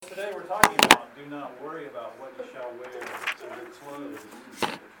do not worry about what you shall wear or your clothes.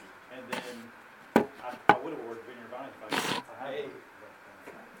 And then, I would have ordered Vineyard Vine if I had it.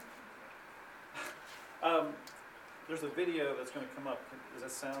 There's a video that's going to come up. Is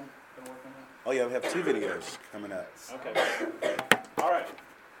that sound going to work on that? Oh yeah, we have 2 videos coming up. Okay. All right.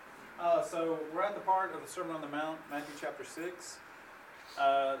 So we're at the part of the Sermon on the Mount, Matthew chapter 6.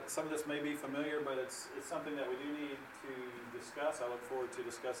 Some of this may be familiar, but it's something that we do need to discuss. I look forward to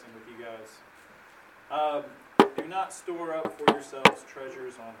discussing with you guys. Do not store up for yourselves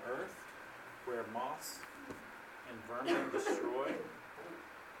treasures on earth, where moths and vermin destroy,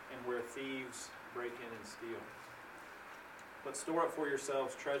 and where thieves break in and steal. But store up for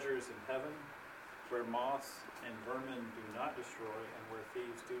yourselves treasures in heaven, where moths and vermin do not destroy, and where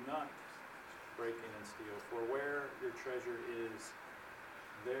thieves do not break in and steal. For where your treasure is,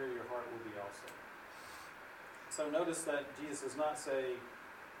 there your heart will be also. So notice that Jesus does not say,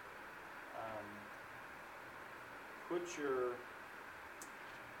 put your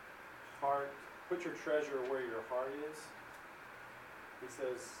treasure where your heart is. He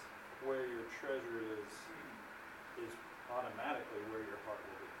says, where your treasure is automatically where your heart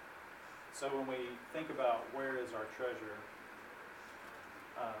will be. So when we think about where is our treasure,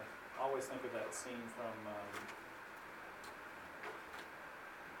 I always think of that scene from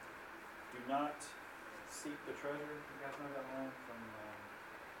Do Not Seek the Treasure. You guys know that line from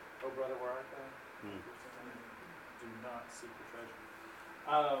Oh Brother, Where Art Thou? Do not seek the treasure.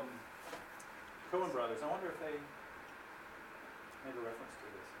 Coen Brothers, I wonder if they made a reference to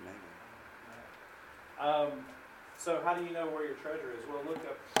this. Maybe. So how do you know where your treasure is? Well, look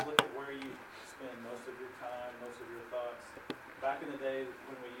at where you spend most of your time, most of your thoughts. Back in the day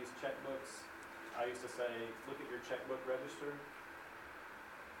when we used checkbooks, I used to say, look at your checkbook register.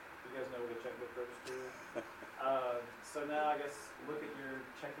 You guys know what a checkbook register is? So now I guess look at your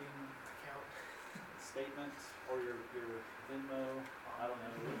checking account statement or your Venmo. I don't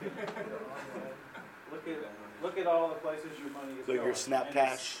know. Look at all the places your money is going. Your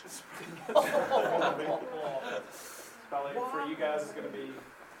Snapcash. Probably for you guys it's going to be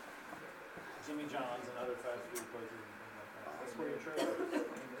Jimmy John's and other fast food places and things like that. That's where your treasure is.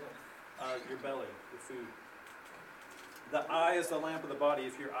 Your belly, your food. The eye is the lamp of the body.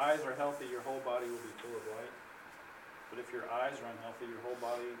 If your eyes are healthy, your whole body will be full of light. But if your eyes are unhealthy, your whole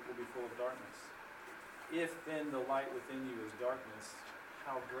body will be full of darkness. If then the light within you is darkness,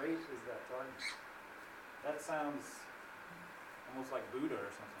 how great is that darkness? That sounds almost like Buddha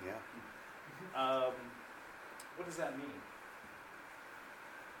or something. Yeah. What does that mean?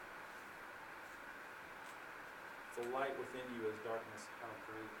 The light within you is darkness. How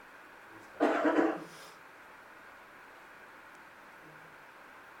great is that?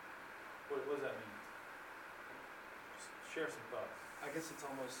 What does that mean? Just share some thoughts. I guess it's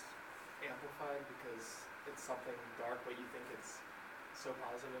almost amplified because it's something dark, but you think it's so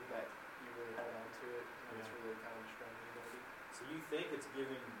positive that you really hold on to it, and it's really kind of destroying you, maybe. So you think it's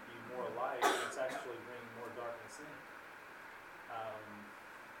giving you more light, and it's actually bringing more darkness in.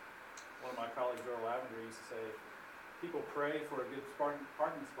 One of my colleagues, Earl Lavender, used to say, people pray for a good parking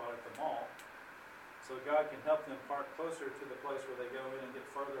spot at the mall, so God can help them park closer to the place where they go in and get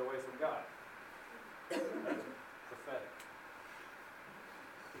further away from God. That's prophetic.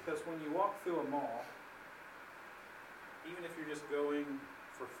 Because when you walk through a mall, even if you're just going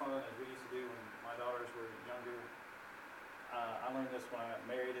for fun, as we used to do when my daughters were younger, I learned this when I got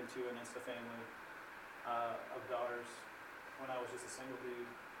married into an Insta family of daughters, when I was just a single dude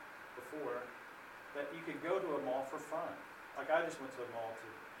before, that you could go to a mall for fun. Like I just went to a mall to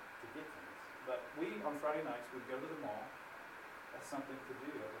get things. But we, on Friday nights, would go to the mall. That's something to do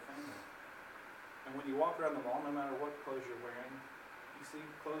as a family. And when you walk around the mall, no matter what clothes you're wearing, you see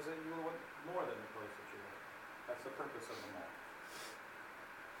clothes that you want more than the clothes that you're wearing. That's the purpose of the mall.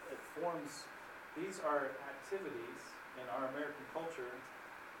 It forms, these are activities in our American culture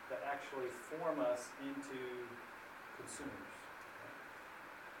that actually form us into consumers.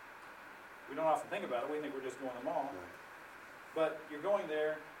 We don't often think about it. We think we're just going to the mall. But you're going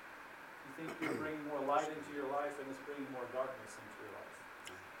there, you think you're bringing more light into your life, and it's bringing more darkness into your life.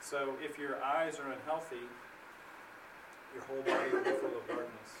 So if your eyes are unhealthy, your whole body will be full of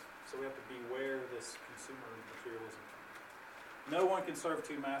darkness. So we have to beware of this consumer materialism. No one can serve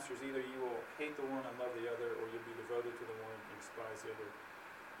two masters. Either you will hate the one and love the other, or you'll be devoted to the one and despise the other.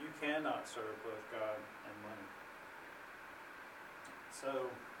 You cannot serve both God and money.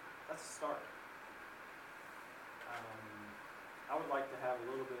 So that's a start. I would like to have a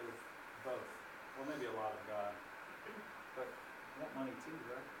little bit of both. Well, maybe a lot of God. But I want money too,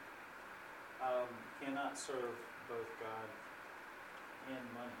 right? Cannot serve both God and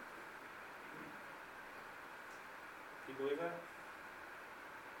money. you believe that?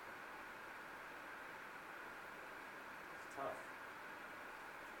 It's tough.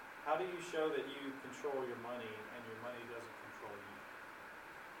 How do you show that you control your money and your money doesn't control you?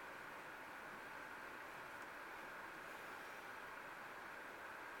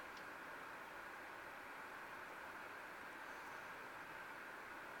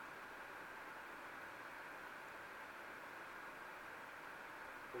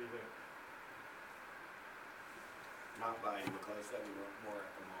 What do you think? Not buying the clothes that we want more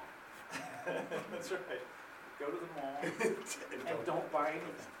at the mall. That's right. Go to the mall and And don't buy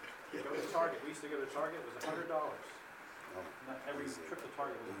anything. Go to Target. We used to go to Target. It was $100. Oh, Not every Easy. trip to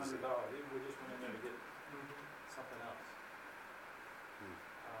Target was Easy. $100. We just went in there to get something else.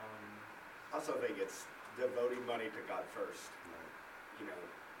 also, I think it's devoting money to God first, right.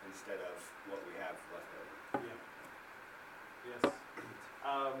 instead of what we have left over. Yeah. Yes.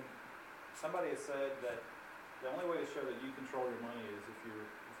 Somebody has said that the only way to show that you control your money is if you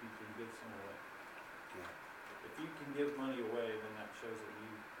can give some away. Yeah. If you can give money away, then that shows that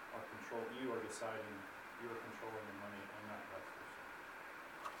you are deciding, you are controlling your money and not vice versa.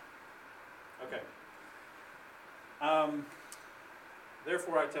 Okay.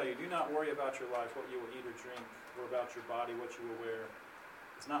 Therefore I tell you, do not worry about your life, what you will eat or drink, or about your body, what you will wear.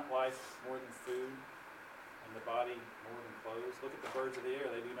 Is not life more than food, and the body more than clothes? Look at the birds of the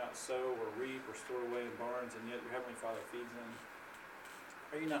air. They do not sow or reap or store away in barns, and yet your heavenly Father feeds them.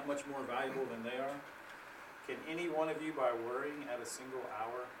 Are you not much more valuable than they are? Can any one of you, by worrying, add a single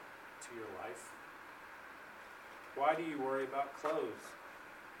hour to your life? Why do you worry about clothes?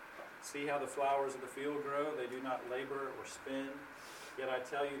 See how the flowers of the field grow? They do not labor or spin. Yet I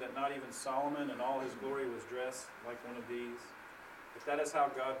tell you that not even Solomon in all his glory was dressed like one of these. If that is how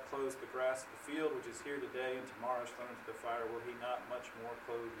God clothes the grass of the field, which is here today and tomorrow is thrown into the fire, will he not much more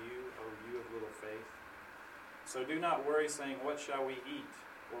clothe you, O you of little faith? So do not worry, saying, what shall we eat?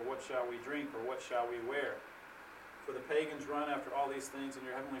 Or what shall we drink? Or what shall we wear? For the pagans run after all these things, and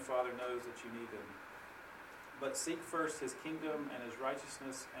your heavenly Father knows that you need them. But seek first his kingdom and his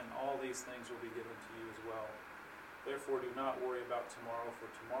righteousness, and all these things will be given to you as well. Therefore do not worry about tomorrow, for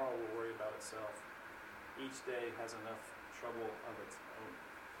tomorrow will worry about itself. Each day has enough trouble of its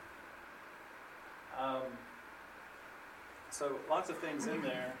own. So lots of things in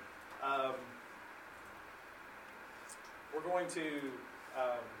there. We're going to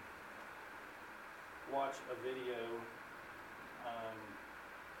watch a video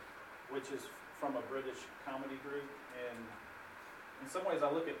which is from a British comedy group, and in some ways I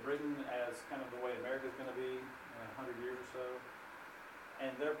look at Britain as kind of the way America's going to be in 100 years or so, and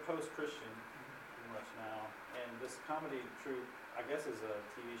they're post-Christian pretty much now, and this comedy troupe, I guess, is a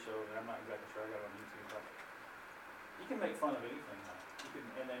TV show, and I'm not exactly sure, I got it on YouTube, but you can make fun of anything now.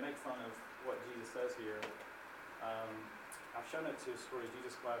 And they make fun of what Jesus says here. I've shown it to a story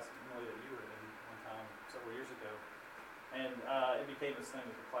Jesus class, Emily, that you were in one time several years ago, and it became this thing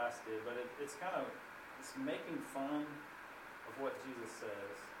that the class did, but it's making fun of what Jesus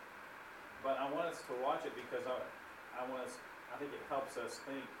says. But I want us to watch it because I think it helps us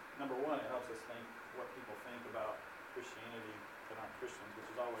think. Number one, it helps us think what people think about Christianity that aren't Christians, which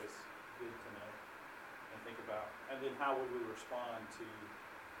is always good to know and think about. And then how would we respond to?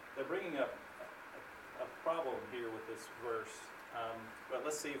 They're bringing up a problem here with this verse, but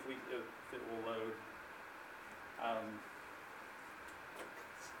let's see if it will load.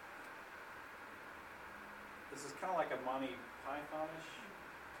 This is kind of like a Monty Python-ish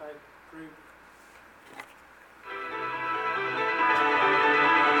type group.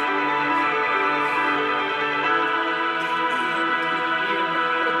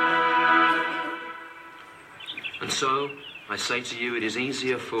 And so, I say to you, it is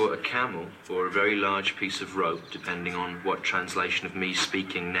easier for a camel or a very large piece of rope, depending on what translation of me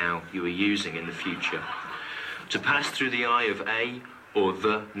speaking now you are using in the future, to pass through the eye of a or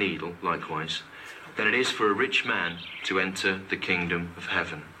the needle, likewise, than it is for a rich man to enter the kingdom of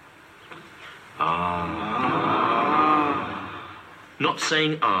heaven. Not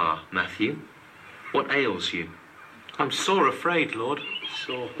saying Matthew. What ails you? I'm sore afraid, Lord.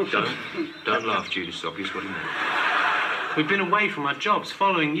 Sore. Don't laugh, Judas. It's obvious what he meant. We've been away from our jobs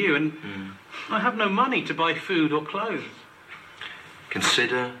following you, and I have no money to buy food or clothes.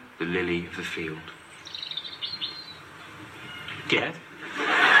 Consider the lily of the field. Yes?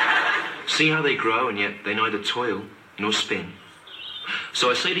 See how they grow, and yet they neither toil nor spin. So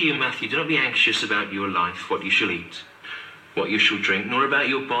I say to you, Matthew, do not be anxious about your life, what you shall eat, what you shall drink, nor about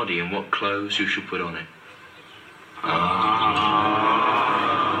your body and what clothes you shall put on it.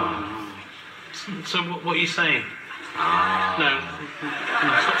 So what are you saying? No,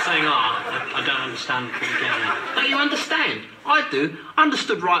 stop saying I I don't understand what you're getting at. Don't you understand? I do.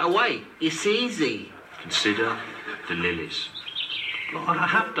 Understood right away. It's easy. Consider the lilies. Well, I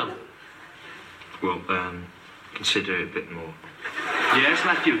have done. Well, consider it a bit more. Yes,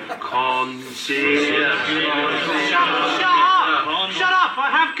 Matthew. Consider. Shut up!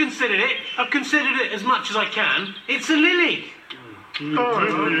 I have considered it. I've considered it as much as I can. It's a lily. If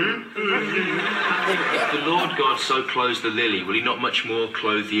the Lord God so clothes the lily, will he not much more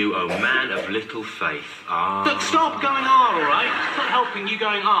clothe you, O man of little faith? But stop going all right? It's not helping you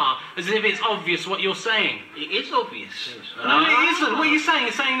going as if it's obvious what you're saying. It is obvious. No, it isn't. What you're saying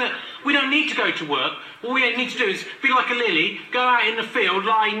is saying that we don't need to go to work. All we need to do is be like a lily, go out in the field,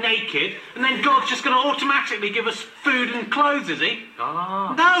 lie naked, and then God's just going to automatically give us food and clothes, is he?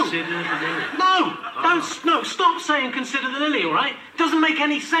 No. Consider the lily. No, stop saying consider the lily, all right? It doesn't make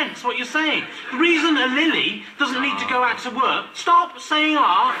any sense what you're saying. The reason a lily doesn't need to go out to work, stop saying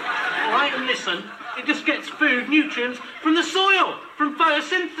all right, and listen. It just gets food, nutrients from the soil, from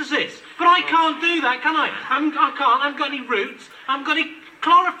photosynthesis. But I can't do that, can I? I haven't got any roots, I haven't got any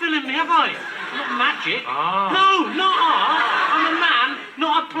chlorophyll in me, have I? Not magic. No, not I'm a man,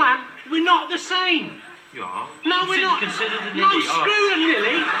 not a plant. We're not the same. You are? No, we're not. Consider the lily. No, screw the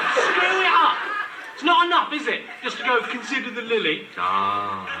lily. Screw it up. It's not enough, is it? Just to go consider the lily.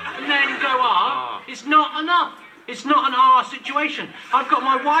 And then go It's not enough. It's not an situation. I've got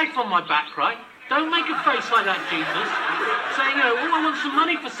my wife on my back, right? Don't make a face like that, Jesus. Saying, I want some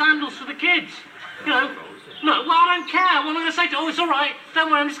money for sandals for the kids. No, well, I don't care. What am I going to say to it's all right. Don't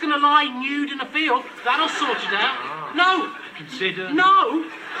worry, I'm just going to lie nude in the field. That'll sort it out. No. Consider... No.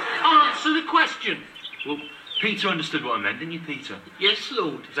 Answer the question. Well, Peter understood what I meant, didn't you, Peter? Yes,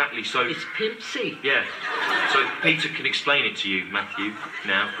 Lord. Exactly, so... It's Pimpsy. Yeah. So Peter can explain it to you, Matthew,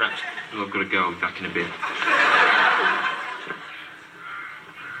 now, perhaps. Well, I've got to go. I'll be back in a bit.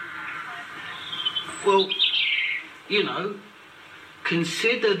 Well,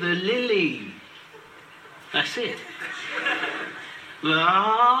 consider the lily. That's it. All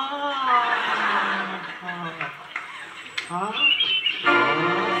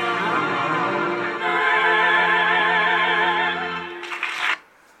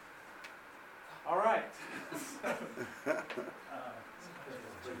right.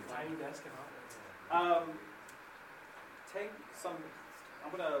 Take some. I'm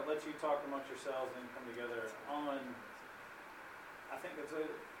going to let you talk amongst yourselves and come together on. I think it's an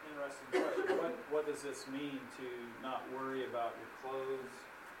interesting question. What does this mean to not worry about your clothes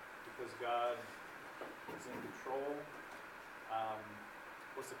because God is in control?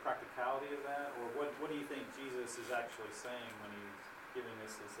 What's the practicality of that? Or what do you think Jesus is actually saying when he's giving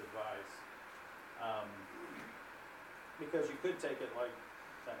us this advice? Because you could take it like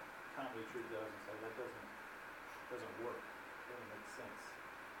that kindly truth does and say that doesn't work. It doesn't make sense.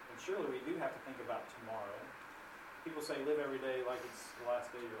 And surely we do have to think about tomorrow. People say live every day like it's the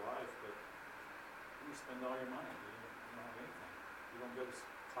last day of your life, but you spend all your money. You don't have anything. You don't go to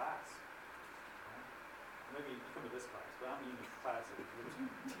class. Right? Maybe you come to this class, but I'm even classic.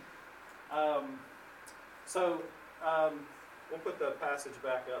 We'll put the passage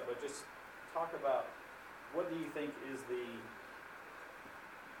back up, but just talk about what do you think is the,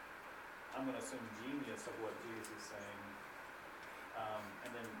 I'm going to assume, genius of what Jesus is saying,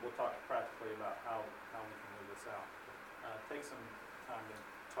 and then we'll talk practically about how we can live this out. Take some time to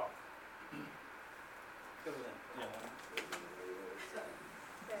talk. Go ahead. Yeah.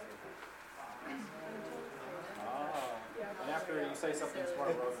 And after you say something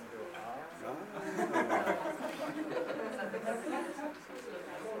smart, we're going to go,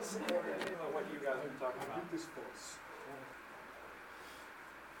 what you guys been talking about?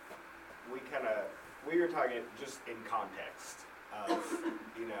 We were talking just in context of,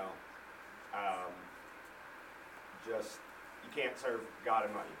 just, you can't serve God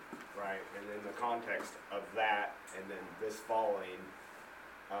and money, right? And in the context of that, and then this falling,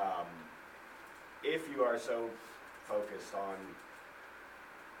 if you are so focused on,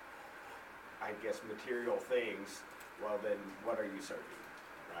 I guess, material things, well then, what are you serving,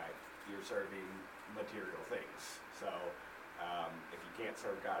 right? You're serving material things. So, if you can't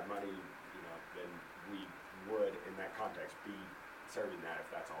serve God money, then we would, in that context, be serving that if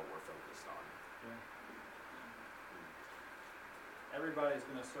that's all we're focused on. Yeah. Everybody's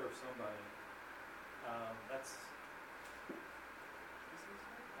going to serve somebody. That's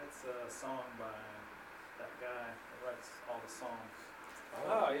a song by that guy that writes all the songs.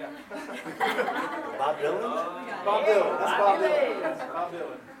 Oh, yeah. Bob Dylan? Bob Dylan. That's Bob Dylan. Bob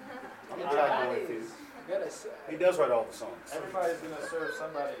Dylan. I'm tracking with you. He does write all the songs. Everybody's going to serve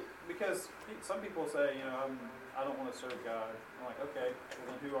somebody because some people say, I'm I don't want to serve God. I'm like, okay, well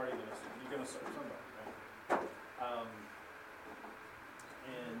then who are you going to serve? You're going to serve somebody, right?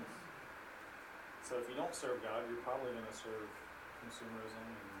 And so if you don't serve God, you're probably going to serve consumerism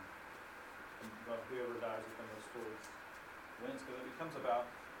and whoever dies within those stories wins, because it becomes about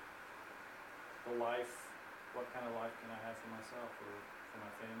the life. What kind of life can I have for myself or for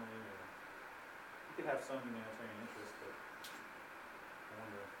my family? Or you could have some humanitarian interest, but I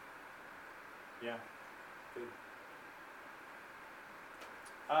wonder. Yeah, good.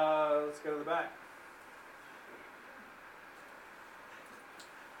 Let's go to the back.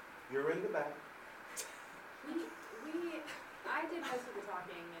 You're in the back. I did most of the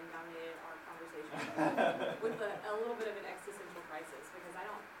talking and dominated our conversation with a little bit of an existential crisis, because I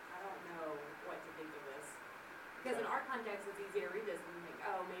don't know what to think of this. Because in our context, it's easy to read this and think,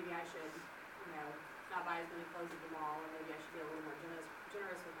 oh, maybe I should, not buy as many clothes at the mall, or maybe I should be a little more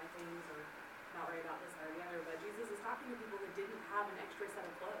generous with my things, or not worry about this, that, or the other. But Jesus is talking to people that didn't have an extra set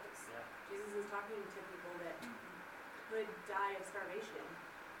of clothes. Yeah. Jesus is talking to people that could die of starvation.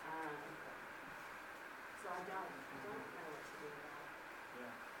 So I don't know what to do with that.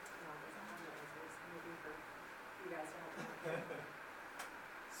 Yeah. There's a hundred answers. I'm looking for you guys to help me.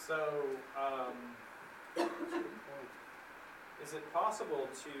 So, is it possible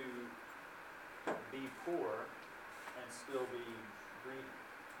to be poor and still be greedy?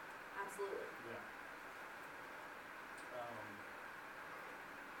 Absolutely. Yeah.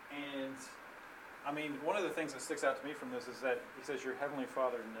 And I mean, one of the things that sticks out to me from this is that he says your heavenly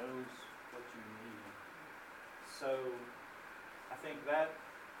Father knows what you need. So I think that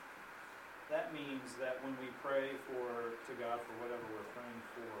means that when we pray to God for whatever we're praying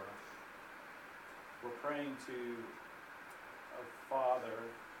for, we're praying to a Father,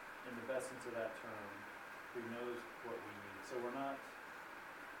 in the best sense of that term, who knows what we need. So we're not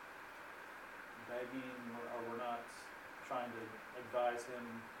begging, or we're not trying to advise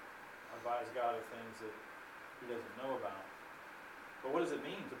God of things that he doesn't know about. But what does it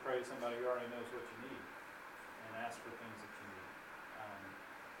mean to pray to somebody who already knows what you need and ask for things that you need?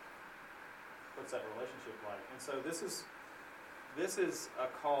 What's that relationship like? And so this is a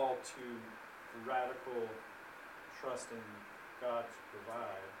call to radical trust in God to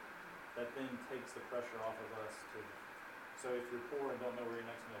provide, that then takes the pressure off of us to. So if you're poor and don't know where your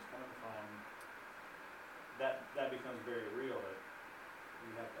next meal is coming from, that becomes very real. That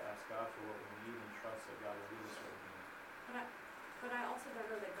we have to ask God for what we need and trust that God will give us what we need. But I also don't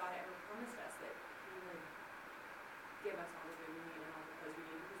know that God ever promised us that he would give us all the food we need and all the clothes we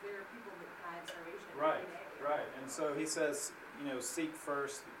need, because there are people that die of starvation every day. Right. And so he says, seek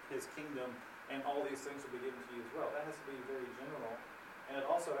first his kingdom, and all these things will be given to you as well. That has to be very general, and it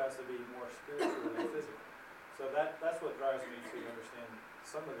also has to be more spiritual than physical. So that's what drives me to understand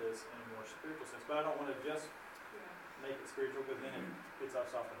some of this in a more spiritual sense. But I don't want to just make it spiritual, because then it gets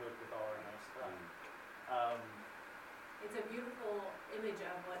us off the hook with all our nice stuff. It's a beautiful image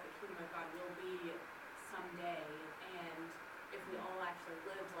of what the kingdom of God will be someday, and if we all actually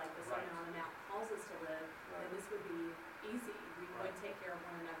lived like the Sermon on the Mount calls us to live, then this would be easy. We would take care of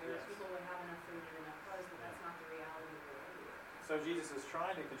one another. Yes. People would have enough food and enough clothes, but that's not the reality of the world. So Jesus is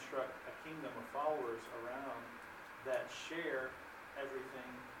trying to construct a kingdom of followers around that share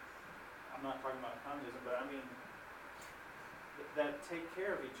everything. I'm not talking about communism, but I mean that take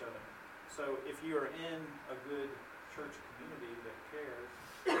care of each other. So if you are in a good church community that cares,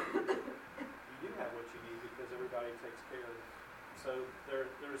 you do have what you need because everybody takes care of it. So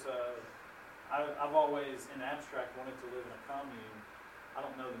I've always, in abstract, wanted to live in a commune. I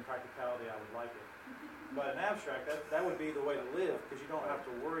don't know the practicality I would like it. But in abstract, that would be the way to live, because you don't have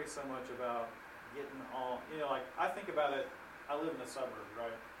to worry so much about getting all, like I think about it, I live in the suburbs,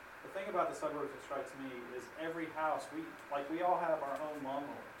 right? The thing about the suburbs that strikes me is every house, we all have our own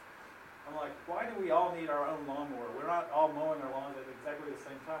lawnmower. I'm like, why do we all need our own lawnmower? We're not all mowing our lawns at exactly the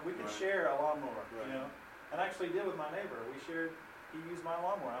same time. We could share a lawnmower, And I actually did with my neighbor. He used my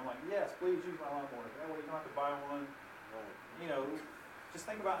lawnmower. I'm like, yes, please use my lawnmower. That way you don't have to buy one. Just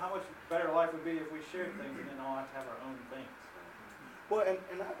think about how much better life would be if we shared things and didn't all have to have our own things. Well,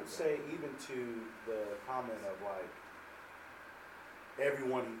 and I would say even to the comment of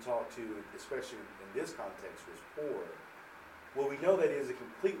everyone he talked to, especially in this context, was poor. Well, we know that is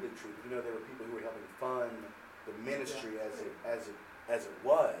completely true. We know there were people who were helping fund the ministry as it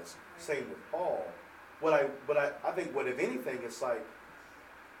was. Same with Paul. I think what if anything, it's like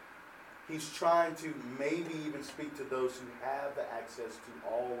he's trying to maybe even speak to those who have the access to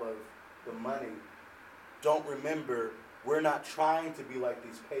all of the money. Don't remember, we're not trying to be like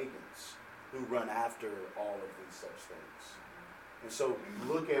these pagans who run after all of these such things. And so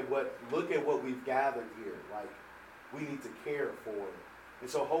look at what we've gathered here. Like, we need to care for. And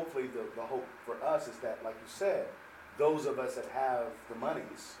so hopefully the hope for us is that, like you said, those of us that have the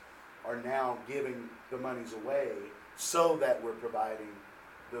monies are now giving the monies away so that we're providing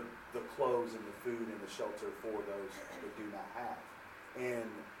the clothes and the food and the shelter for those that do not have. And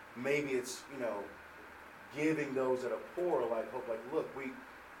maybe it's, giving those that are poor, like, hope, like, look,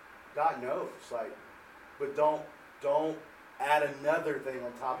 God knows, like, but don't add another thing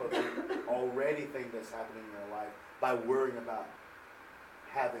on top of the already thing that's happening in your life by worrying about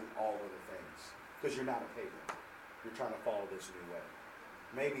having all of the things. Because you're not a pagan. You're trying to follow this new way.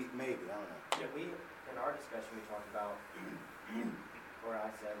 Maybe, I don't know. Yeah, in our discussion, we talked about, where I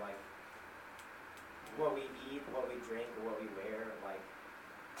said, like, what we eat, what we drink, or what we wear, like,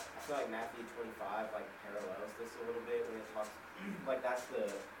 I feel like Matthew 25, like, parallels this a little bit when it talks, like, that's the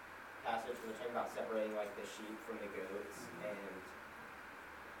passage when they're talking about separating, like, the sheep from the goats, and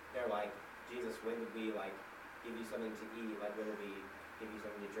they're like, Jesus, when did we, like, give you something to eat, like, when did we give you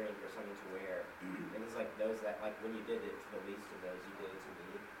something to drink or something to wear? And he's like, those that, like, when you did it to the least of those, you did it to me.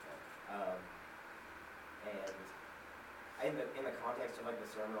 And in the context of, like, the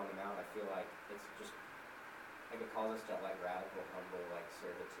Sermon on the Mount, I feel like it's just, like, it calls us to, like, radical, humble, like,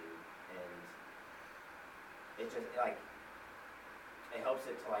 servitude, and it just, like, it helps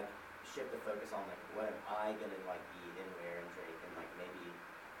it to, like, shift the focus on, like, what am I gonna, like, eat and wear and drink, and, like, maybe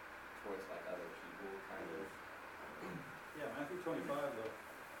towards, like, other people, kind of. Yeah, Matthew 25, though,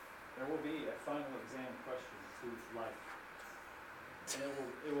 there will be a final exam question to life. And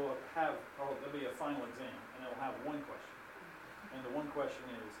there'll be a final exam, and it'll have one question. And the one question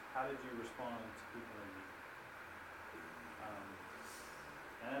is, how did you respond to people in need?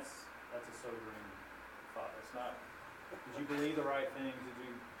 And that's a sobering thought. It's not, did you believe the right things? Did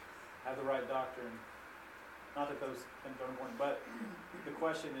you have the right doctrine? Not that those things are important, but the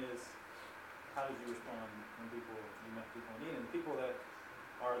question is, how did you respond when you met people in need? And the people that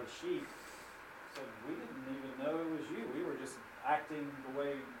are the sheep said, we didn't even know it was you. We were just acting the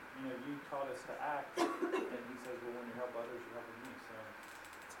way you taught us to act. And he says, well, when you help others, you're helping me. So,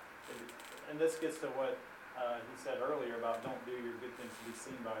 and this gets to what he said earlier about don't do your good things to be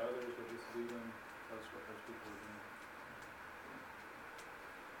seen by others, but just do them. That's what those people are doing.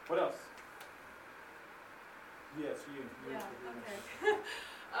 What else? Yes, you. Yeah, okay.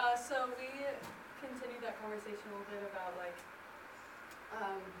 So we continued that conversation a little bit about, like,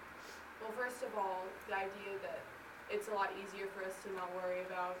 well, first of all, the idea that it's a lot easier for us to not worry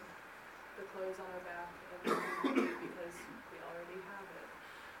about the clothes on our back because we already have it.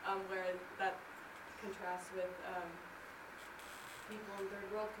 Where that contrasts with people in third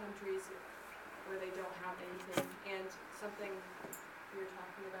world countries where they don't have anything. And something we were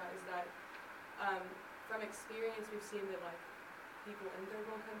talking about is that from experience we've seen that, like, people in third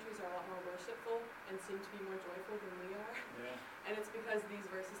world countries are a lot more worshipful and seem to be more joyful than we are. Yeah. And it's because these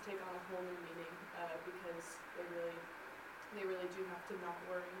verses take on a whole new meaning, because they really do have to not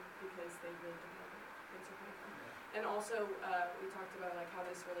worry because they really don't have things to come from. Yeah. And also, we talked about, like, how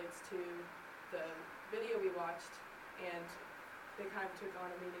this relates to the video we watched, and they kind of took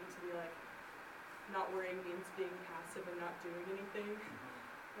on a meaning to be like, not worrying means being passive and not doing anything.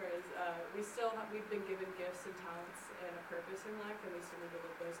 Whereas we've been given gifts and talents and a purpose in life, and we still need to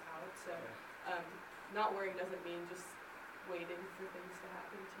live those out. So not worrying doesn't mean just waiting for things to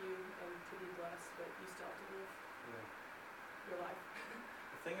happen to you and to be blessed, but you still have to live your life.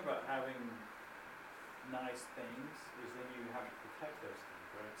 The thing about having nice things is then you have to protect those things,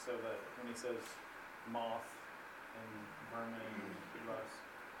 right? So that when he says moth and vermin and rust,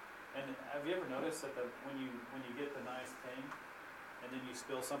 and have you ever noticed that when you get the nice thing, and then you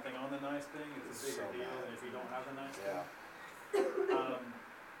spill something on the nice thing, it's a bigger deal than if you don't have the nice thing.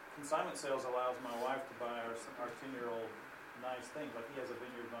 Consignment sales allows my wife to buy our 10-year-old nice things. Like, he has a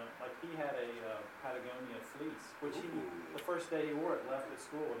vineyard vine. Like, he had a Patagonia fleece, which the first day he wore it, left at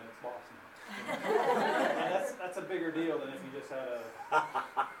school, and it's lost now. And that's a bigger deal than if you just had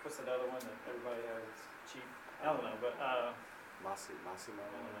what's that other one that everybody has? It's cheap. I don't know, but Massimo. I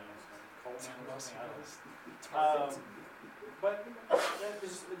don't know. Coleman or something. I don't know. But it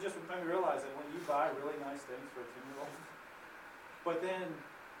just made me realize that when you buy really nice things for a 10-year-old, but then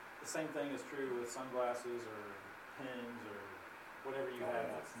the same thing is true with sunglasses or pens or whatever you have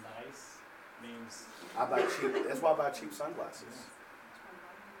that's nice means. That's why I buy cheap sunglasses.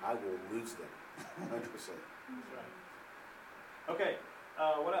 I will lose them, 100%. That's right. Okay,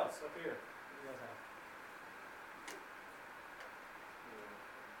 what else up here? What do you guys have?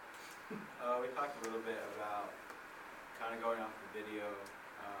 We talked a little bit about kind of going off the video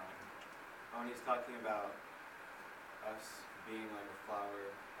when he's talking about us being like a flower,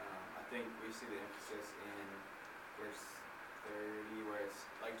 I think we see the emphasis in verse 30 where it's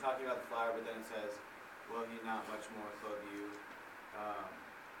like talking about the flower, but then it says, will he not much more clothe you?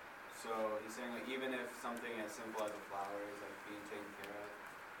 So he's saying like even if something as simple as a flower is like being taken care of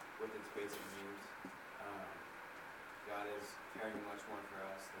with its basic needs, God is caring much more for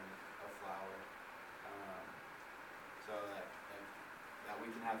us than a flower. So that we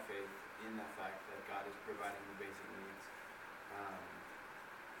can have faith in the fact that God is providing the basic needs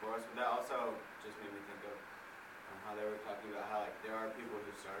for us. But that also just made me think of how they were talking about how like there are people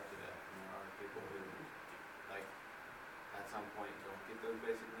who starve to death and there are people who like at some point don't get those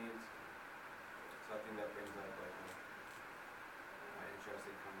basic needs. So I think that brings up like an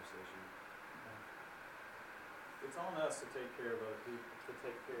interesting conversation. It's on us to take care of other people, to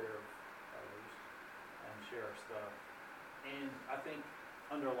take care of others, and share our stuff. And I think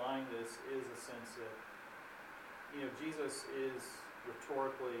underlying this is a sense that, Jesus is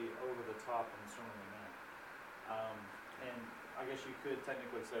rhetorically over the top in the Sermon on the Mount. And I guess you could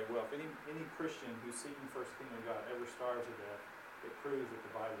technically say, well, if any Christian who's seeking first the kingdom of God ever starves to death, it proves that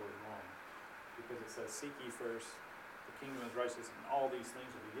the Bible is wrong. Because it says, seek ye first the kingdom of righteousness, and all these things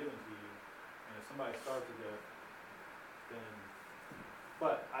will be given to you. And if somebody starves to death, then...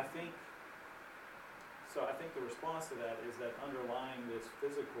 But I think the response to that is that underlying this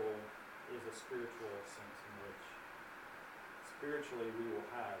physical is a spiritual sense in which spiritually we will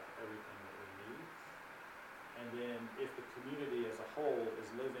have everything that we need. And then if the community as a whole is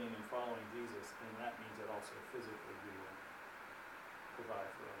living and following Jesus, then that means that also physically we will provide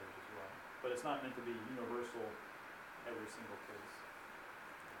for others as well. But it's not meant to be universal every single case.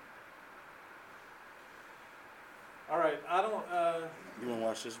 All right, I don't... You want to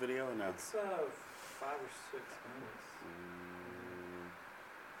watch this video or no? It's 5 or 6 minutes.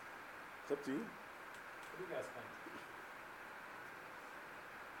 It's up to you. What do you guys think?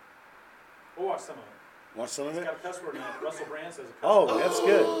 We'll watch some of it. Want some of It's it? got a cuss word in it. Russell Brand says a cuss Oh, word. that's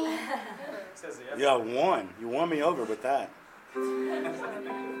good. It says the F Yeah, word. won. You won me over with that.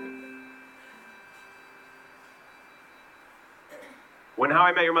 When How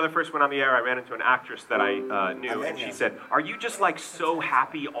I Met Your Mother first went on the air, I ran into an actress that I knew, met and she him. said, "Are you just like so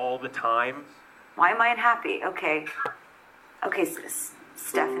happy all the time?" Why am I unhappy? Okay,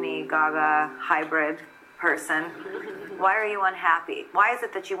 Stephanie Gaga, hybrid person. Why are you unhappy? Why is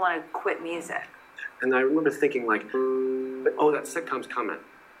it that you want to quit music? And I remember thinking like, oh, that sitcom's coming.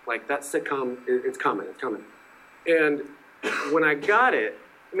 Like that sitcom, it's coming. And when I got it,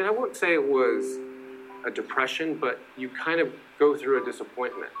 I mean, I wouldn't say it was a depression, but you kind of go through a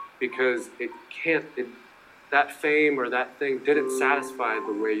disappointment because that fame or that thing didn't satisfy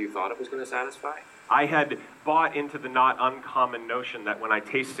the way you thought it was going to satisfy. I had bought into the not uncommon notion that when I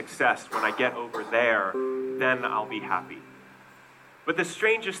taste success, when I get over there, then I'll be happy. But the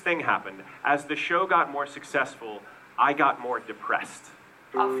strangest thing happened. As the show got more successful, I got more depressed.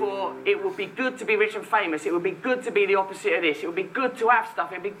 I thought it would be good to be rich and famous. It would be good to be the opposite of this. It would be good to have stuff.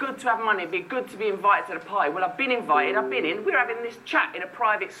 It would be good to have money. It would be good to be invited to the party. Well, I've been invited. I've been in. We're having this chat in a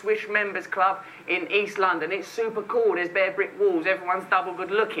private Swish members club in East London. It's super cool. There's bare brick walls. Everyone's double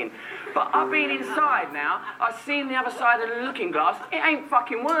good looking. But I've been inside now. I've seen the other side of the looking glass. It ain't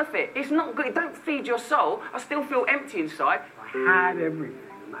fucking worth it. It's not good. It don't feed your soul. I still feel empty inside. I had everything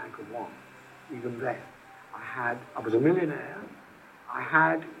a man could want, even then. I was a millionaire. I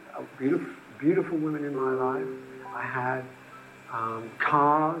had beautiful women in my life. I had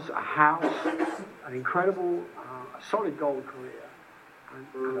cars, a house, an incredible, solid gold career,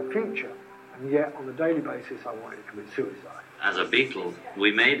 and a future. And yet, on a daily basis, I wanted to commit suicide. As a Beatle, we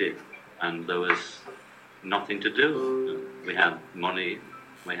made it, and there was nothing to do. We had money,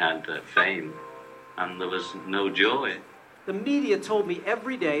 we had fame, and there was no joy. The media told me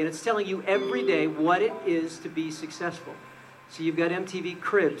every day, and it's telling you every day what it is to be successful. So you've got MTV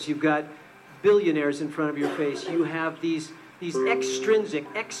Cribs, you've got billionaires in front of your face, you have these extrinsic,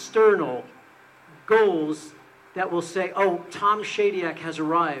 external goals that will say, oh, Tom Shadyac has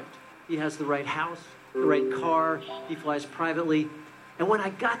arrived. He has the right house, the right car, he flies privately. And when I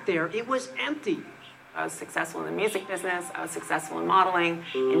got there, it was empty. I was successful in the music business, I was successful in modeling,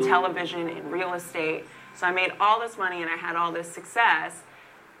 in television, in real estate. So I made all this money and I had all this success.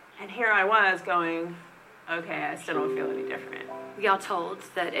 And here I was going, okay, I still don't feel any different. We are told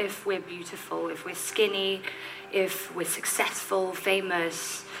that if we're beautiful, if we're skinny, if we're successful,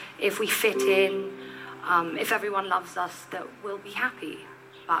 famous, if we fit in, if everyone loves us, that we'll be happy.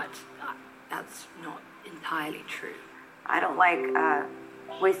 But that's not entirely true. I don't like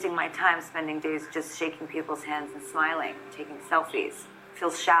wasting my time spending days just shaking people's hands and smiling, taking selfies. It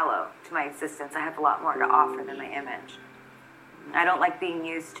feels shallow to my existence. I have a lot more to offer than my image. I don't like being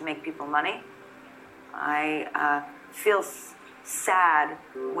used to make people money. I feel sad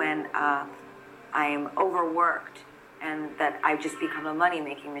when I am overworked and that I've just become a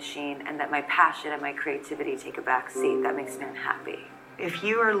money-making machine and that my passion and my creativity take a back seat. That makes me unhappy. If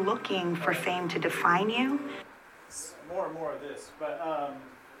you are looking for fame to define you, more and more of this, but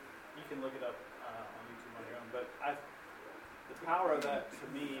you can look it up on YouTube on your own. But the power of that to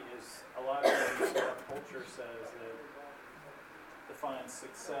me is a lot of times our culture says that defines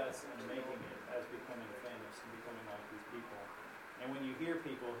success and making it as becoming famous and becoming like these people. And when you hear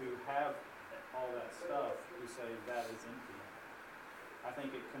people who have all that stuff who say that is empty, I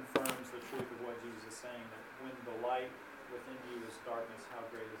think it confirms the truth of what Jesus is saying, that when the light within you is darkness, how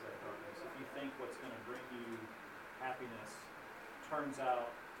great is that darkness? If you think what's going to bring you happiness turns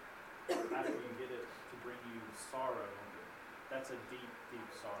out, after you get it, to bring you sorrow, that's a deep, deep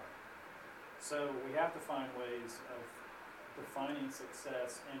sorrow. So we have to find ways of defining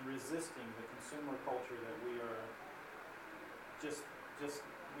success and resisting the consumer culture that we are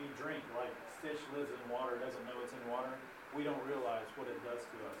we drink like fish lives in water, doesn't know it's in water. We don't realize what it does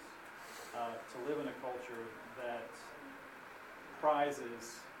to us. To live in a culture that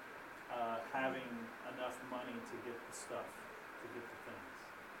prizes having enough money to get the stuff, to get the things.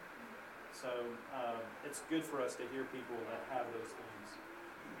 So it's good for us to hear people that have those things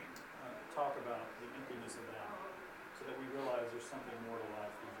talk about the emptiness of that, so that we realize there's something more to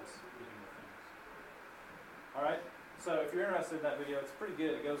life than just getting the things. All right? So if you're interested in that video, it's pretty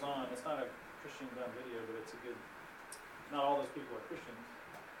good. It goes on. It's not a Christian-done video, but it's a good... Not all those people are Christians.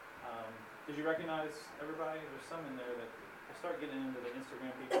 Did you recognize everybody? There's some in there that... I start getting into the Instagram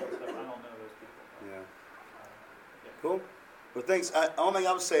people and stuff. I don't know those people. Yeah. Cool. Well, thanks. The only thing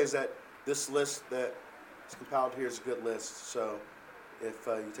I would say is that this list that is compiled here is a good list. So if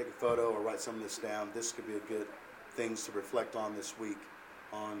you take a photo or write some of this down, this could be a good things to reflect on this week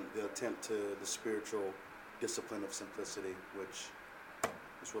on the attempt to the spiritual discipline of simplicity, which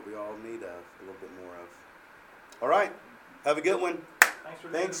is what we all need of, a little bit more of. All right. Have a good one. Thanks for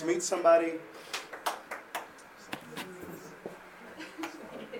Thanks. Meet somebody.